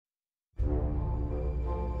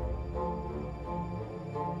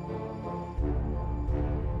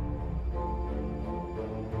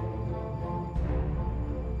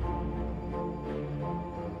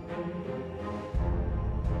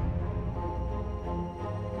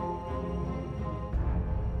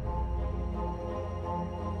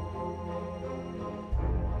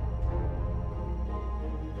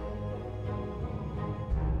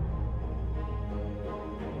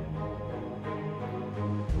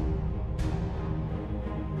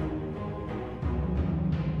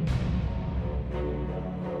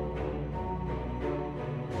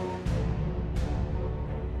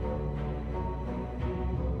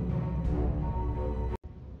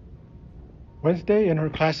Wednesday and her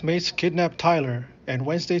classmates kidnap Tyler, and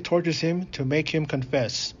Wednesday tortures him to make him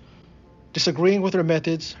confess. Disagreeing with her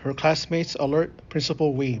methods, her classmates alert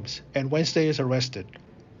Principal Weems, and Wednesday is arrested.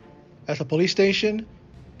 At the police station,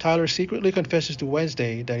 Tyler secretly confesses to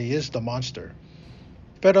Wednesday that he is the monster.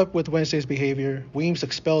 Fed up with Wednesday's behavior, Weems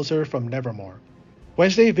expels her from Nevermore.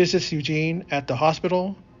 Wednesday visits Eugene at the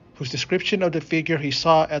hospital, whose description of the figure he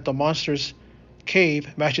saw at the monster's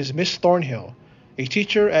cave matches Miss Thornhill, a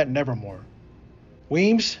teacher at Nevermore.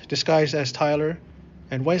 Weems, disguised as Tyler,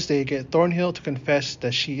 and Wednesday get Thornhill to confess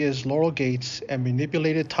that she is Laurel Gates and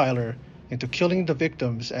manipulated Tyler into killing the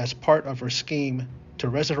victims as part of her scheme to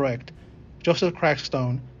resurrect Joseph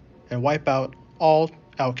Crackstone and wipe out all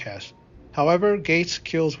outcasts. However, Gates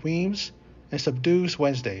kills Weems and subdues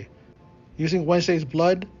Wednesday. Using Wednesday's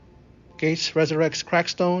blood, Gates resurrects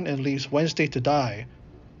Crackstone and leaves Wednesday to die,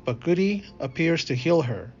 but Goody appears to heal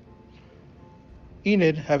her.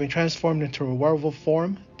 Enid, having transformed into a werewolf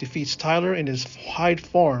form, defeats Tyler in his Hyde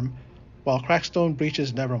form while Crackstone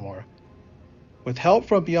breaches Nevermore. With help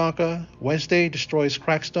from Bianca, Wednesday destroys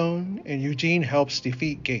Crackstone and Eugene helps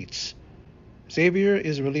defeat Gates. Xavier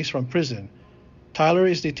is released from prison. Tyler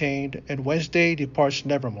is detained and Wednesday departs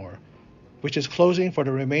Nevermore, which is closing for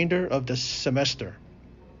the remainder of the semester.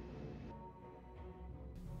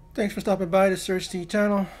 Thanks for stopping by the Surge T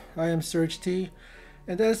channel. I am Surge T,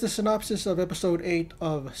 and that is the synopsis of episode 8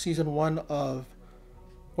 of season 1 of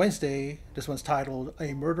Wednesday. This one's titled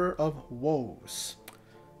A Murder of Woes.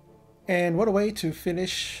 And what a way to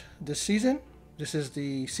finish this season. This is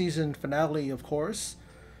the season finale, of course.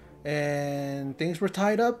 And things were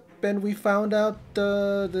tied up, and we found out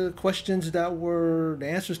the questions that were, the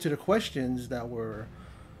answers to the questions that were,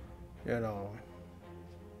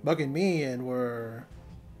 bugging me and were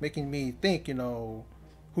making me think,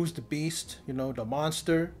 who's the beast, the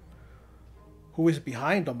monster, who is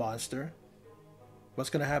behind the monster, what's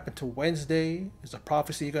going to happen to Wednesday, is the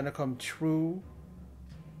prophecy going to come true,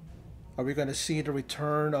 are we going to see the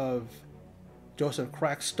return of Joseph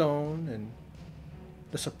Crackstone and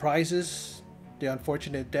the surprises, the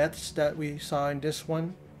unfortunate deaths that we saw in this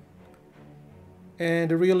one,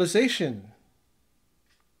 and the realization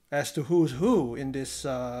as to who's who in this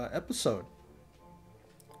episode.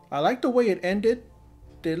 I like the way it ended.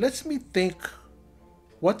 It lets me think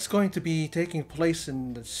what's going to be taking place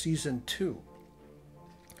in the season 2.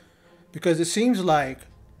 Because it seems like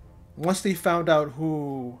once they found out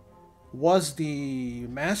who was the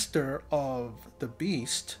master of the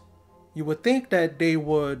beast, you would think that they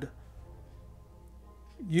would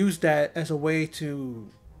use that as a way to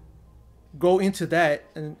go into that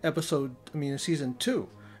in season 2.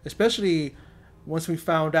 Especially once we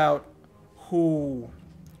found out who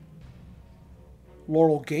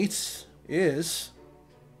Laurel Gates is,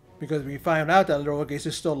 because we find out that Laurel Gates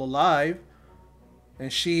is still alive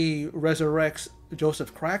and she resurrects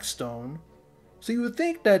Joseph Crackstone. So you would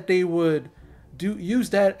think that they would use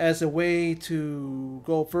that as a way to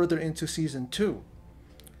go further into season 2.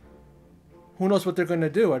 Who knows what they're going to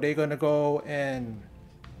do? Are they going to go and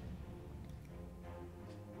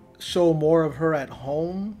show more of her at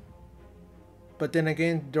home? But then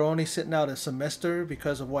again, they're only sitting out a semester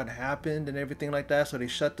because of what happened and everything like that. So they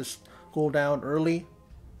shut the school down early.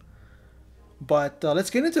 But let's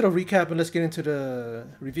get into the recap and let's get into the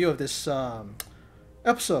review of this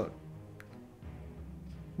episode.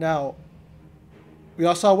 Now, we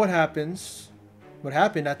all saw what happened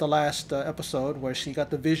at the last episode where she got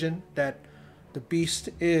the vision that the beast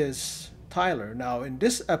is Tyler. Now, in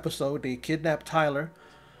this episode, they kidnapped Tyler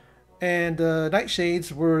and the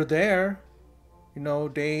Nightshades were there.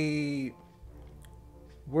 They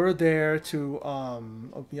were there to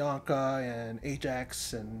Bianca and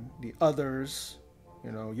Ajax and the others,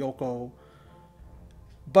 Yoko.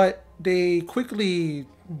 But they quickly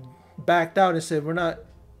backed out and said,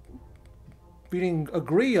 we didn't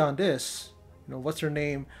agree on this. What's her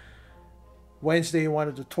name? Wednesday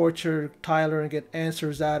wanted to torture Tyler and get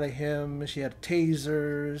answers out of him. She had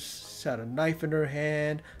tasers, she had a knife in her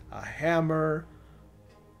hand, a hammer,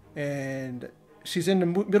 and she's in the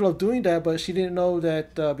middle of doing that, but she didn't know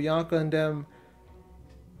that Bianca and them,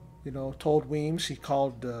 told Weems. She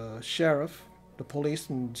called the sheriff, the police,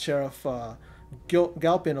 and Sheriff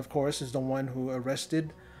Galpin, of course, is the one who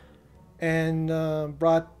arrested and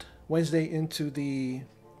brought Wednesday into the,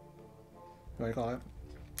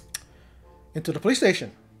 into the police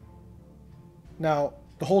station. Now,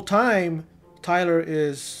 the whole time, Tyler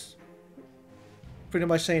is pretty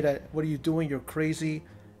much saying that, what are you doing? You're crazy.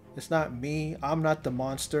 It's not me. I'm not the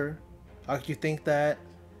monster. How could you think that?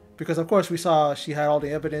 Because, of course, we saw she had all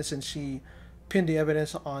the evidence and she pinned the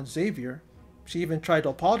evidence on Xavier. She even tried to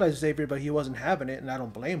apologize to Xavier, but he wasn't having it, and I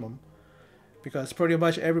don't blame him because pretty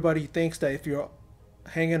much everybody thinks that if you're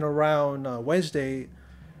hanging around Wednesday,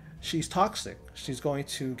 she's toxic. She's going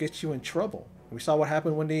to get you in trouble. We saw what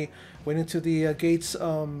happened when they went into the Gates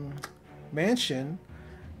mansion,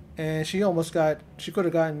 and she could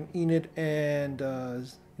have gotten Enid and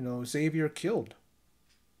Xavier killed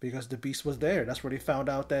because the Beast was there. That's where they found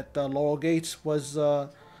out that Laurel Gates was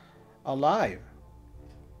alive.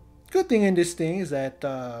 Good thing in this thing is that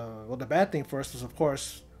the bad thing first is, of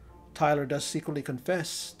course, Tyler does secretly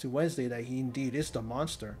confess to Wednesday that he indeed is the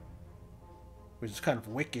monster, which is kind of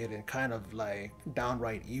wicked and kind of like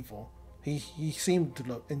downright evil. He seemed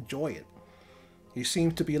to enjoy it. He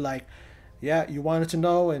seemed to be like, yeah, you wanted to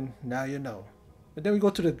know, and now you know. But then we go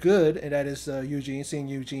to the good, and that is Eugene. Seeing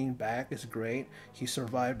Eugene back is great. He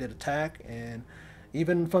survived the attack, and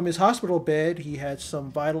even from his hospital bed, he had some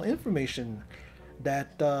vital information.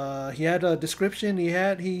 That he had a description.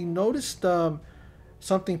 He noticed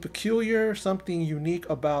something peculiar, something unique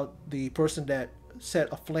about the person that set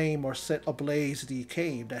aflame or set ablaze the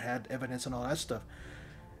cave that had evidence and all that stuff.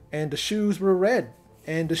 And the shoes were red,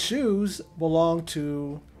 and the shoes belonged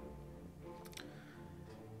to,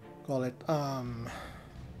 call it,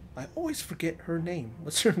 I always forget her name.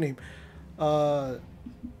 What's her name? What's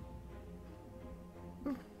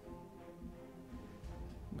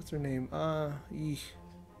her name? I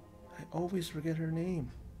always forget her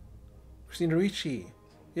name. Christina Ricci.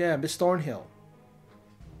 Yeah, Miss Thornhill.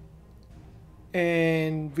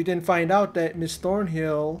 And we didn't find out that Miss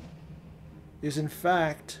Thornhill is in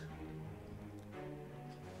fact,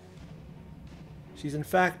 she's in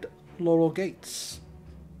fact Laurel Gates.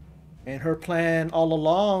 And her plan all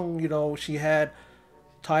along, she had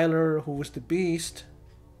Tyler, who was the Beast.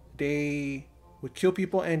 They would kill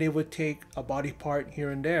people and they would take a body part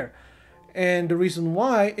here and there. And the reason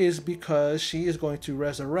why is because she is going to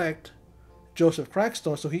resurrect Joseph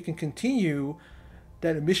Crackstone so he can continue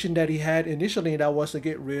that mission that he had initially, and that was to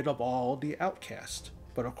get rid of all the outcasts.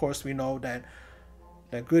 But of course we know that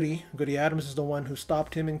Goody Adams is the one who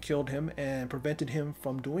stopped him and killed him and prevented him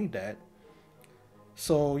from doing that.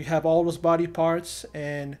 So you have all those body parts,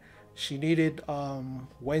 and she needed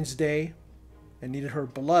Wednesday and needed her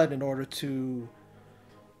blood in order to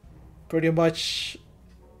pretty much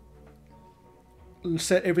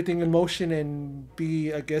set everything in motion and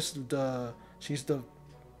be, I guess, she's the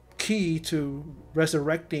key to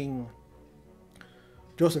resurrecting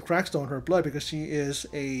Joseph Crackstone, her blood, because she is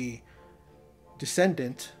a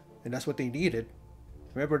descendant, and that's what they needed.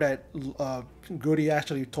 Remember that Goody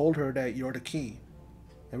actually told her that you're the key,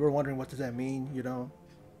 and we're wondering what does that mean,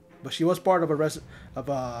 But she was part of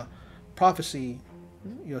a prophecy.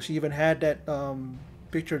 She even had that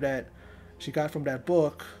picture that she got from that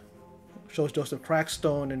book. Shows Joseph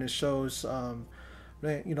Crackstone, and it shows,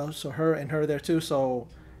 so her there too. So,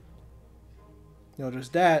 there's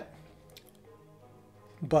that.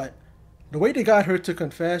 But the way they got her to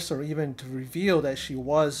confess or even to reveal that she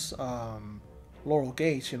was Laurel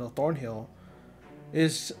Gates, Thornhill,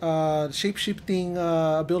 is shape-shifting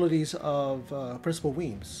abilities of Principal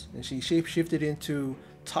Weems. And she shape-shifted into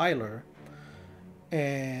Tyler.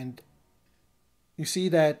 And you see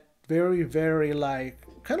that very, very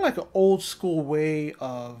kind of like an old school way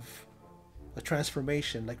of a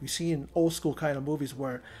transformation. Like we see in old school kind of movies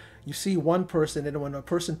where you see one person, and when a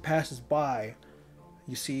person passes by,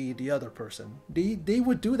 you see the other person. They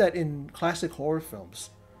would do that in classic horror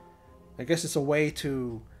films. I guess it's a way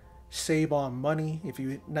to save on money. If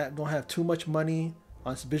you don't have too much money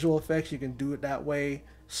on visual effects, you can do it that way.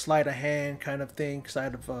 Sleight of hand kind of thing,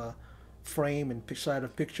 side of a frame and side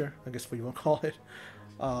of picture, I guess what you want to call it.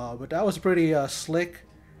 But that was pretty slick.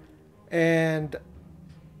 And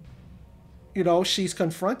she's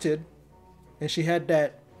confronted, and she had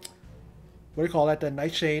that, what do you call that, that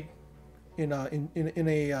nightshade in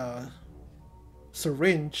a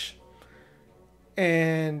syringe.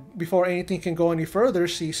 And before anything can go any further,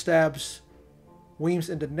 she stabs Weems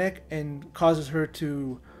in the neck and causes her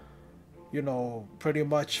to, pretty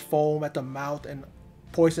much foam at the mouth and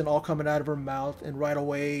poison all coming out of her mouth. And right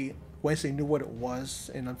away, Wednesday knew what it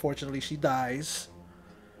was, and unfortunately she dies.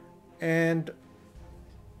 And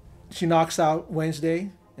she knocks out Wednesday,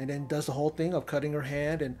 and then does the whole thing of cutting her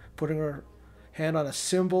hand and putting her hand on a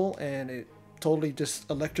symbol, and it totally just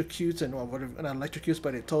electrocutes, and whatever, not electrocutes,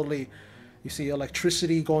 but it totally, you see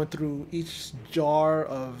electricity going through each jar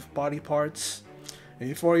of body parts. And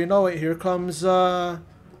before you know it, here comes the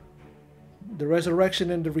resurrection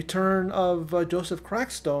and the return of Joseph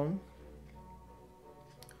Crackstone.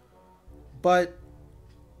 But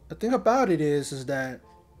the thing about it is that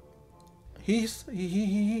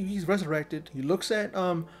he's resurrected. He looks at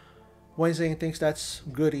Wednesday and thinks that's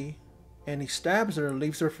Goody, and he stabs her,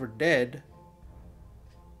 leaves her for dead.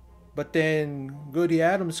 But then Goody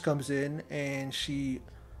Adams comes in and she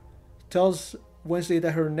tells Wednesday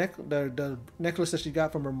that the necklace that she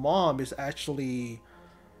got from her mom is actually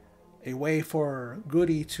a way for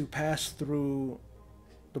Goody to pass through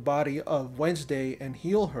the body of Wednesday and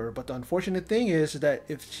heal her. But the unfortunate thing is that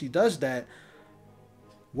if she does that,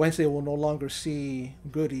 Wednesday will no longer see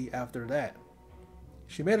Goody after that.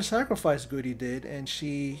 She made a sacrifice, Goody did, and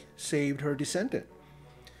she saved her descendant.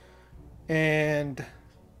 And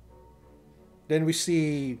then we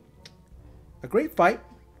see a great fight,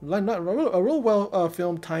 not a real well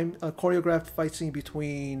filmed time choreographed fight scene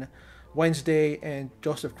between Wednesday and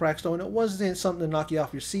Joseph Crackstone. It wasn't something to knock you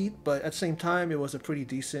off your seat, but at the same time, it was a pretty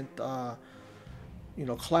decent,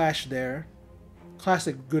 clash there.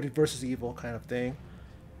 Classic good versus evil kind of thing.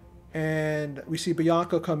 And we see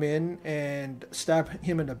Bianca come in and stab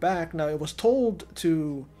him in the back. Now, it was told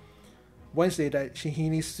to Wednesday that he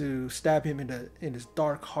needs to stab him in his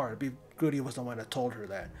dark heart. Goody was the one that told her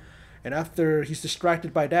that. And after he's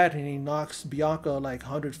distracted by that and he knocks Bianca like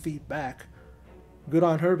 100 feet back, good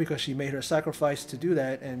on her because she made her sacrifice to do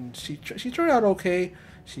that. And she turned out okay.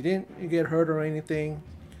 She didn't get hurt or anything.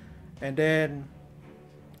 And then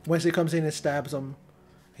Wednesday comes in and stabs him.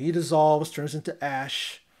 He dissolves, turns into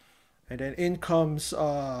ash. And then in comes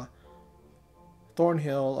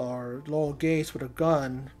Thornhill or Laurel Gates with a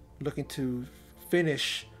gun looking to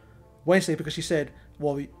finish Wednesday because she said,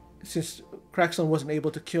 well, since Crackstone wasn't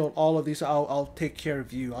able to kill all of these, I'll take care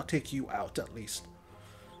of you. I'll take you out at least.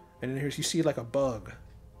 And then here you see like a bug.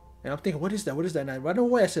 And I'm thinking, what is that? What is that? And right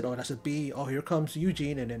away I said, oh, that's a bee. Oh, here comes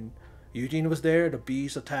Eugene. And then Eugene was there. The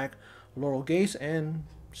bees attack Laurel Gates and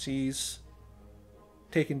she's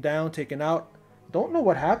taken down, taken out. Don't know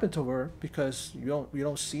what happened to her because you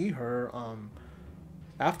don't see her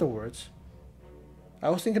afterwards. I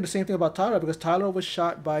was thinking the same thing about Tyler because Tyler was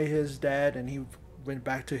shot by his dad and he went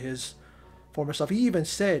back to his former self. He even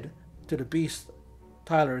said to the Beast,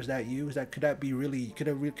 "Tyler, is that you? Could that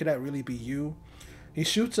really be you?" He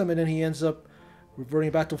shoots him and then he ends up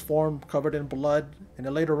reverting back to form, covered in blood. And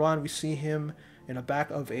then later on, we see him in the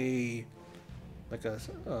back of a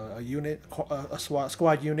unit, a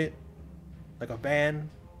squad unit, like a band,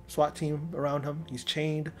 SWAT team around him. He's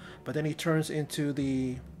chained, but then he turns into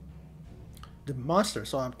the monster.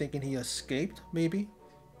 So I'm thinking he escaped, maybe.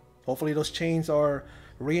 Hopefully those chains are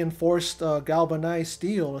reinforced galvanized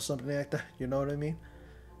steel or something like that. You know what I mean?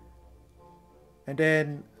 And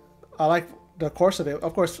then I like the course of it.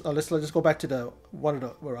 Of course, let's just go back to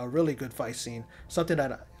a really good fight scene. Something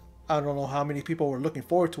that I don't know how many people were looking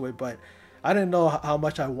forward to it, but I didn't know how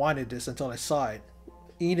much I wanted this until I saw it.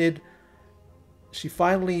 Enid, she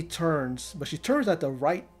finally turns, but she turns at the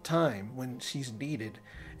right time when she's needed.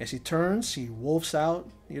 And she turns, she wolfs out,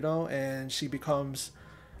 and she becomes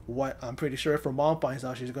what I'm pretty sure if her mom finds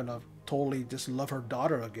out, she's going to totally just love her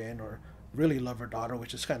daughter again, or really love her daughter,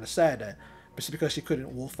 which is kind of sad that it's because she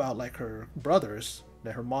couldn't wolf out like her brothers,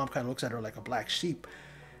 that her mom kind of looks at her like a black sheep.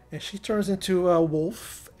 And she turns into a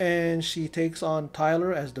wolf and she takes on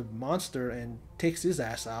Tyler as the monster and takes his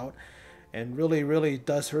ass out and really, really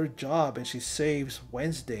does her job, and she saves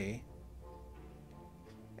Wednesday.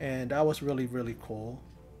 And that was really, really cool.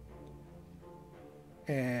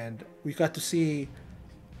 And we got to see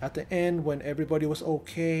at the end when everybody was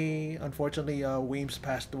okay. Unfortunately, Weems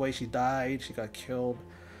passed away. She died. She got killed.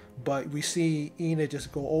 But we see Enid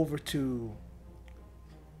just go over to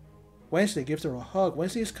Wednesday, gives her a hug.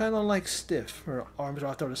 Wednesday is kind of like stiff. Her arms are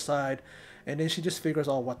out to the side. And then she just figures,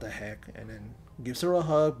 oh, what the heck. And then gives her a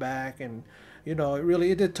hug back. And, it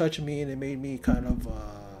did touch me. And it made me kind of,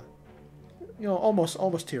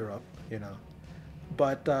 almost tear up,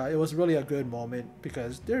 But it was really a good moment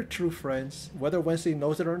because they're true friends. Whether Wednesday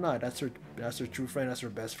knows it or not, that's her true friend. That's her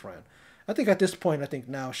best friend. I think at this point,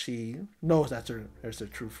 now she knows that's her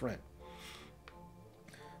true friend.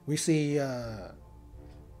 We see,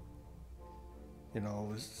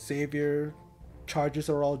 Xavier, charges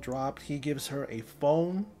are all dropped. He gives her a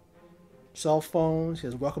cell phone. She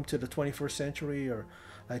says, "Welcome to the 21st century," or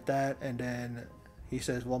like that. And then he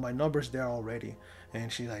says, "Well, my number's there already."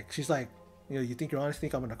 And she's like, "You think you're honest?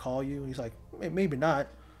 Think I'm gonna call you?" And he's like, "Maybe not,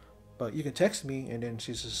 but you can text me." And then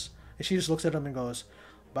she just looks at him and goes,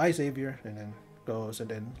 "Bye, Xavier," and then goes. And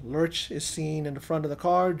then Lurch is seen in the front of the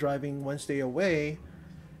car driving Wednesday away,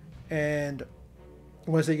 and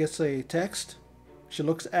Wednesday gets a text. She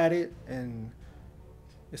looks at it and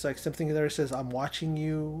it's like something there says, "I'm watching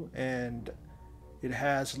you," and it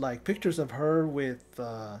has like pictures of her with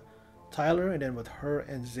Tyler, and then with her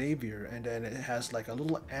and Xavier, and then it has like a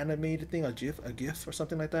little animated thing, a GIF or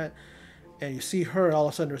something like that, and you see her. All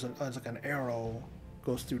of a sudden, there's like an arrow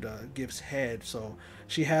goes through the GIF's head. So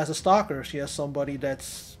she has a stalker. She has somebody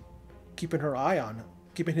that's keeping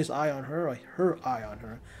his eye on her, or her eye on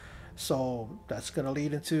her. So that's gonna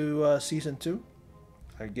lead into season two,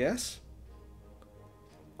 I guess.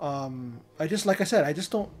 I just like I said, I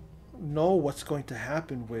just don't know what's going to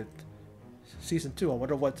happen with season two. I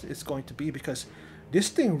wonder what it's going to be because this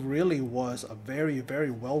thing really was a very, very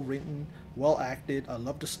well written, well acted. I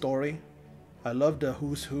love the story. I love the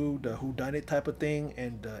who's who, the who done it type of thing,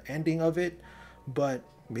 and the ending of it. But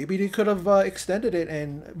maybe they could have extended it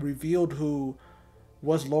and revealed who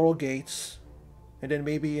was Laurel Gates, and then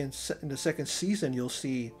maybe in the second season you'll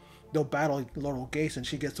see they'll battle Laurel Gates and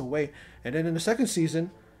she gets away, and then in the second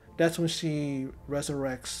season that's when she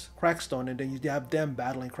resurrects Crackstone, and then you have them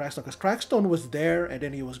battling Crackstone because Crackstone was there and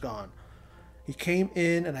then he was gone. He came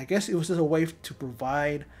in, and I guess it was just a way to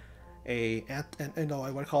provide I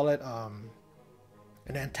would call it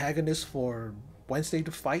an antagonist for Wednesday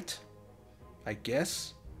to fight, I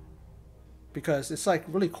guess, because it's like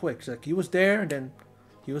really quick. It's like he was there and then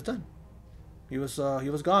he was done. He was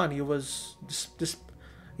gone. He was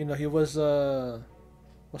he was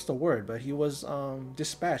what's the word? But he was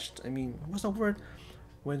dispatched. I mean, what's the word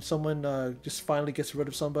when someone just finally gets rid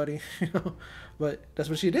of somebody? But that's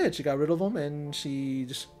what she did. She got rid of them and she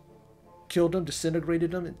just killed them,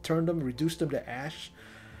 disintegrated them, and turned them, reduced them to ash.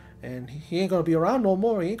 And he ain't gonna be around no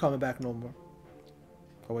more. He ain't coming back no more.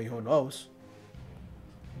 Or well, who knows?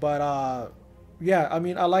 But yeah, I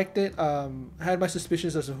mean, I liked it. I had my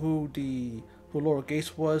suspicions as to who Laura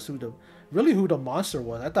Gates was, who the monster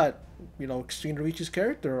was. I thought, Extreme Reach's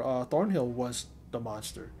character, Thornhill, was the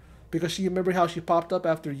monster, because she remember how she popped up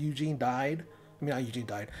after Eugene died. I mean, not Eugene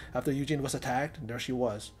died. After Eugene was attacked, and there she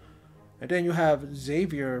was. And then you have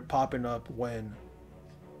Xavier popping up when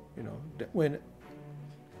what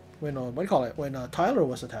do you call it? When Tyler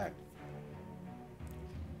was attacked.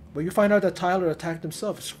 But you find out that Tyler attacked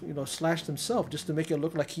himself, slashed himself just to make it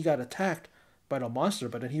look like he got attacked by the monster,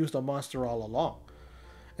 but then he was the monster all along.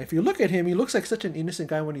 And if you look at him, he looks like such an innocent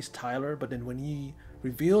guy when he's Tyler, but then when he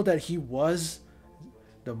revealed that he was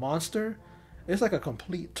the monster, it's like a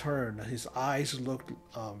complete turn. His eyes looked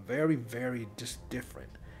very, very just different.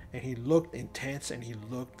 And he looked intense, and he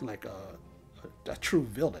looked like a true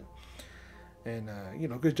villain. And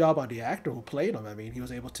good job on the actor who played him. I mean, he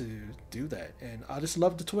was able to do that, and I just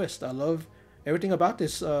love the twist. I love everything about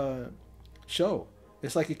this show.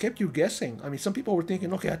 It's like it kept you guessing. I mean, some people were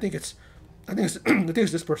thinking, okay, I think it's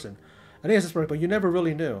this person, but you never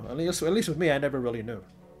really knew. At least with me, I never really knew.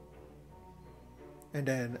 And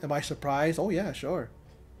then, am I surprised? Oh yeah, sure.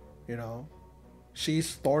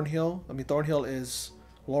 She's Thornhill. I mean, Thornhill is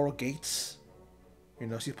Laurel Gates.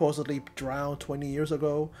 She supposedly drowned 20 years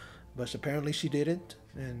ago. But apparently she didn't,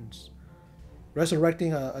 and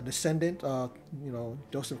resurrecting a descendant,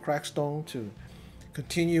 Joseph Crackstone, to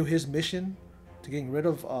continue his mission to getting rid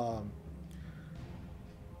of,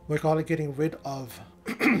 getting rid of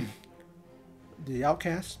the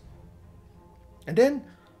outcast. And then,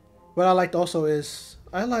 what I liked also is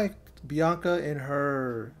I liked Bianca in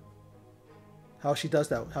her, how she does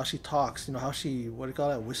that, how she talks, how she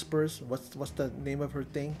whispers. What's the name of her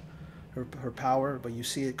thing? Her power, but you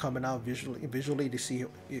see it coming out visually to see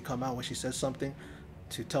it come out when she says something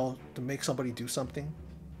to make somebody do something.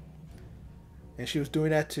 And she was doing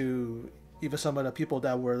that to even some of the people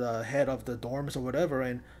that were the head of the dorms or whatever,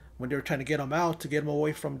 and when they were trying to get them out, to get them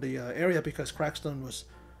away from the area, because Crackstone was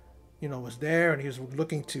there and he was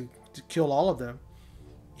looking to kill all of them,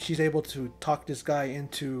 she's able to talk this guy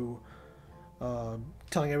into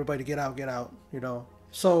telling everybody to get out,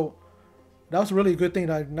 so that was a really good thing.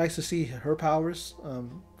 Nice to see her powers.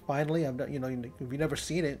 Finally, we've never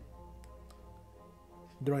seen it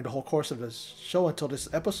during the whole course of this show until this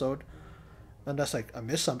episode, unless I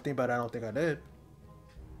missed something, but I don't think I did.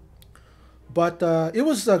 But it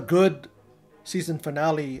was a good season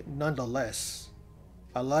finale nonetheless.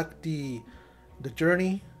 I liked the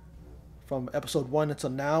journey from episode 1 until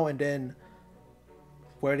now, and then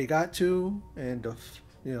where they got to, and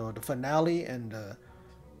the finale, and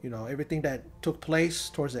everything that took place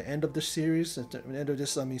towards the end of the series, at the end of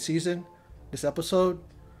this season, this episode.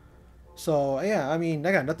 So yeah, I mean,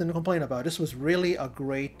 I got nothing to complain about. This was really a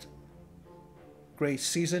great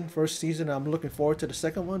season, first season. I'm looking forward to the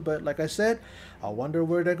second one, but like I said, I wonder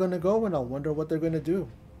where they're gonna go, and I wonder what they're gonna do.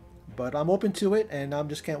 But I'm open to it, and I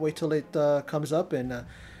just can't wait till it comes up, and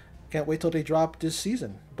can't wait till they drop this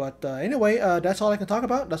season. But anyway, that's all I can talk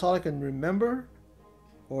about. That's all I can remember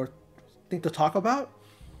or think to talk about.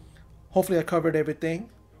 hopefully I covered everything.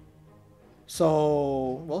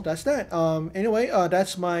 So, well, that's that. Anyway,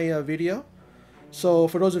 that's my video. So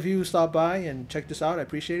for those of you who stopped by and checked this out, I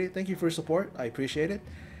appreciate it. Thank you for your support. I appreciate it.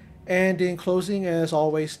 And in closing, as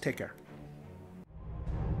always, take care.